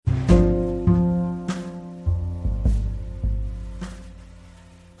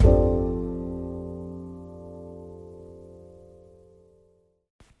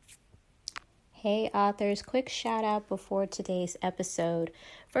Hey authors, quick shout out before today's episode.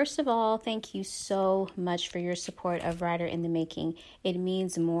 First of all, thank you so much for your support of Writer in the Making. It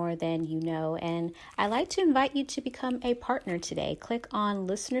means more than you know, and I'd like to invite you to become a partner today. Click on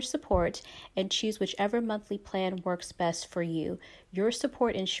listener support and choose whichever monthly plan works best for you. Your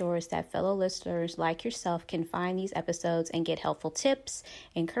support ensures that fellow listeners like yourself can find these episodes and get helpful tips,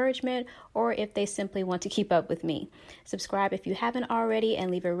 encouragement, or if they simply want to keep up with me. Subscribe if you haven't already and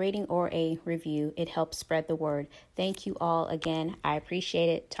leave a rating or a review. It helps spread the word. Thank you all again. I appreciate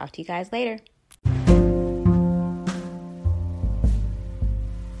it. Talk to you guys later.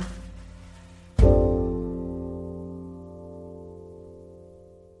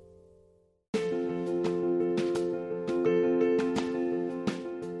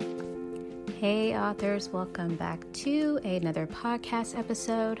 Hey authors, welcome back to another podcast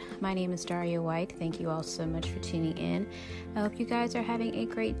episode. My name is Daria White. Thank you all so much for tuning in. I hope you guys are having a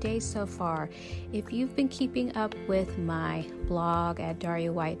great day so far. If you've been keeping up with my blog at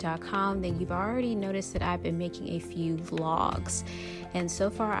dariawhite.com, then you've already noticed that I've been making a few vlogs. And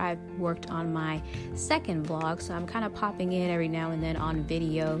so far I've worked on my second vlog, so I'm kind of popping in every now and then on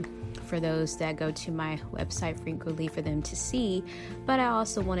video for those that go to my website frequently for them to see, but I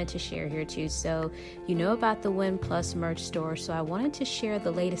also wanted to share here too. So you know about the Win Plus merch store, so I wanted to share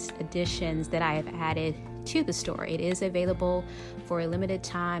the latest additions that I have added to the store. It is available for a limited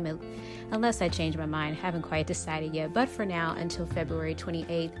time, unless I change my mind. Haven't quite decided yet, but for now, until February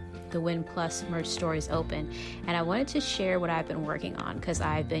 28th, the Win Plus merch store is open, and I wanted to share what I've been working on because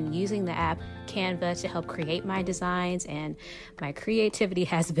I've been using the app Canva to help create my designs, and my creativity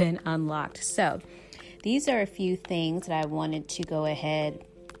has been unlocked. So these are a few things that I wanted to go ahead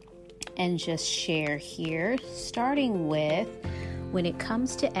and just share here, starting with when it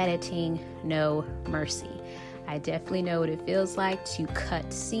comes to editing, no mercy. I definitely know what it feels like to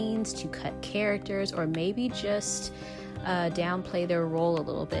cut scenes, to cut characters, or maybe just downplay their role a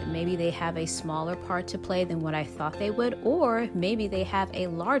little bit. Maybe they have a smaller part to play than what I thought they would, or maybe they have a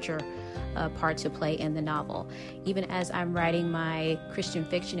larger part to play in the novel. Even as I'm writing my Christian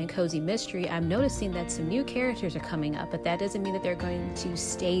fiction and cozy mystery, I'm noticing that some new characters are coming up, but that doesn't mean that they're going to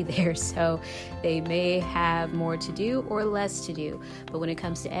stay there. So they may have more to do or less to do. But when it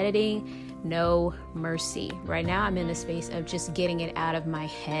comes to editing, no mercy. Right now I'm in the space of just getting it out of my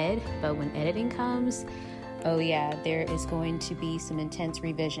head, but when editing comes, oh yeah, there is going to be some intense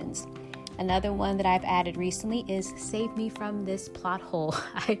revisions. Another one that I've added recently is Save Me From This Plot Hole.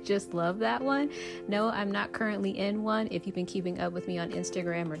 I just love that one. No, I'm not currently in one. If you've been keeping up with me on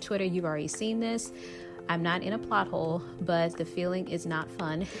Instagram or Twitter, you've already seen this. I'm not in a plot hole, but the feeling is not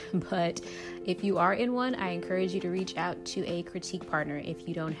fun. But if you are in one, I encourage you to reach out to a critique partner. If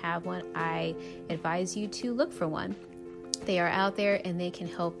you don't have one, I advise you to look for one. They are out there and they can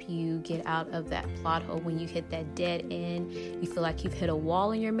help you get out of that plot hole when you hit that dead end. You feel like you've hit a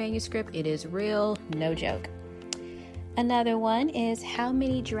wall in your manuscript. It is real, no joke. Another one is, how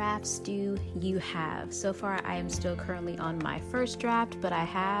many drafts do you have? So far, I am still currently on my first draft, but I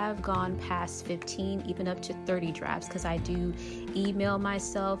have gone past 15, even up to 30 drafts, because I do email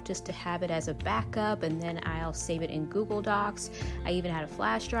myself just to have it as a backup, and then I'll save it in Google Docs. I even had a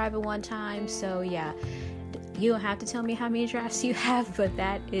flash drive at one time, so yeah. You don't have to tell me how many drafts you have, but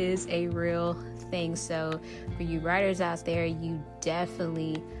that is a real thing. So for you writers out there, you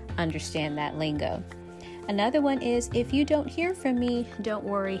definitely understand that lingo. Another one is, if you don't hear from me, don't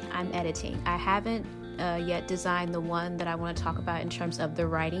worry, I'm editing. I haven't yet designed the one that I want to talk about in terms of the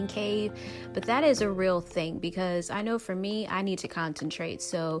writing cave, but that is a real thing because I know for me, I need to concentrate.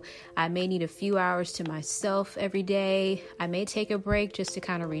 So I may need a few hours to myself every day. I may take a break just to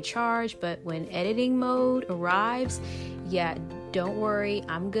kind of recharge, but when editing mode arrives, yeah, don't worry,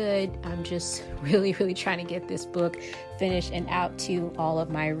 I'm good. I'm just really trying to get this book finished and out to all of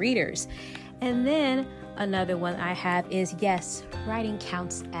my readers. And then another one I have is, yes, writing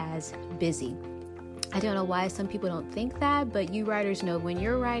counts as busy. I don't know why some people don't think that, but you writers know when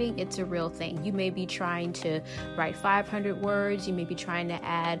you're writing, it's a real thing. You may be trying to write 500 words. You may be trying to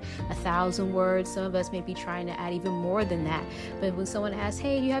add 1,000 words. Some of us may be trying to add even more than that. But when someone asks,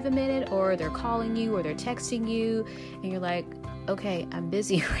 hey, do you have a minute? Or they're calling you or they're texting you and you're like, okay, I'm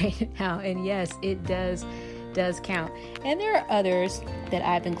busy right now. And yes, it does count. And there are others that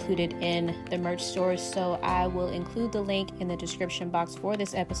I've included in the merch store, so I will include the link in the description box for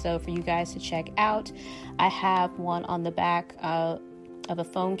this episode for you guys to check out. I have one on the back of a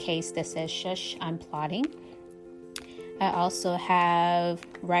phone case that says, shush, I'm plotting. I also have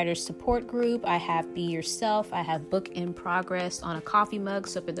writer's support group. I have Be Yourself. I have Book in Progress on a coffee mug.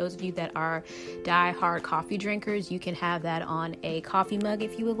 So for those of you that are die-hard coffee drinkers, you can have that on a coffee mug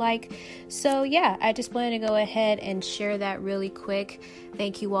if you would like. So yeah, I just wanted to go ahead and share that really quick.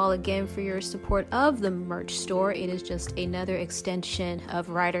 Thank you all again for your support of the merch store. It is just another extension of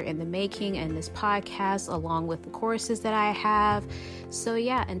Writer in the Making and this podcast, along with the courses that I have. So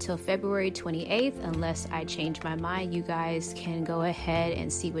yeah, until February 28th, unless I change my mind, you guys can go ahead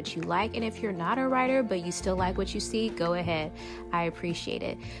and see what you like. And if you're not a writer, but you still like what you see, go ahead. I appreciate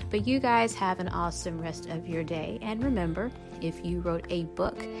it. But you guys have an awesome rest of your day. And remember, if you wrote a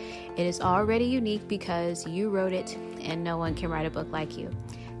book, it is already unique because you wrote it and no one can write a book like you.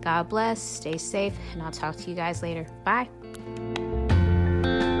 God bless, stay safe, and I'll talk to you guys later. Bye.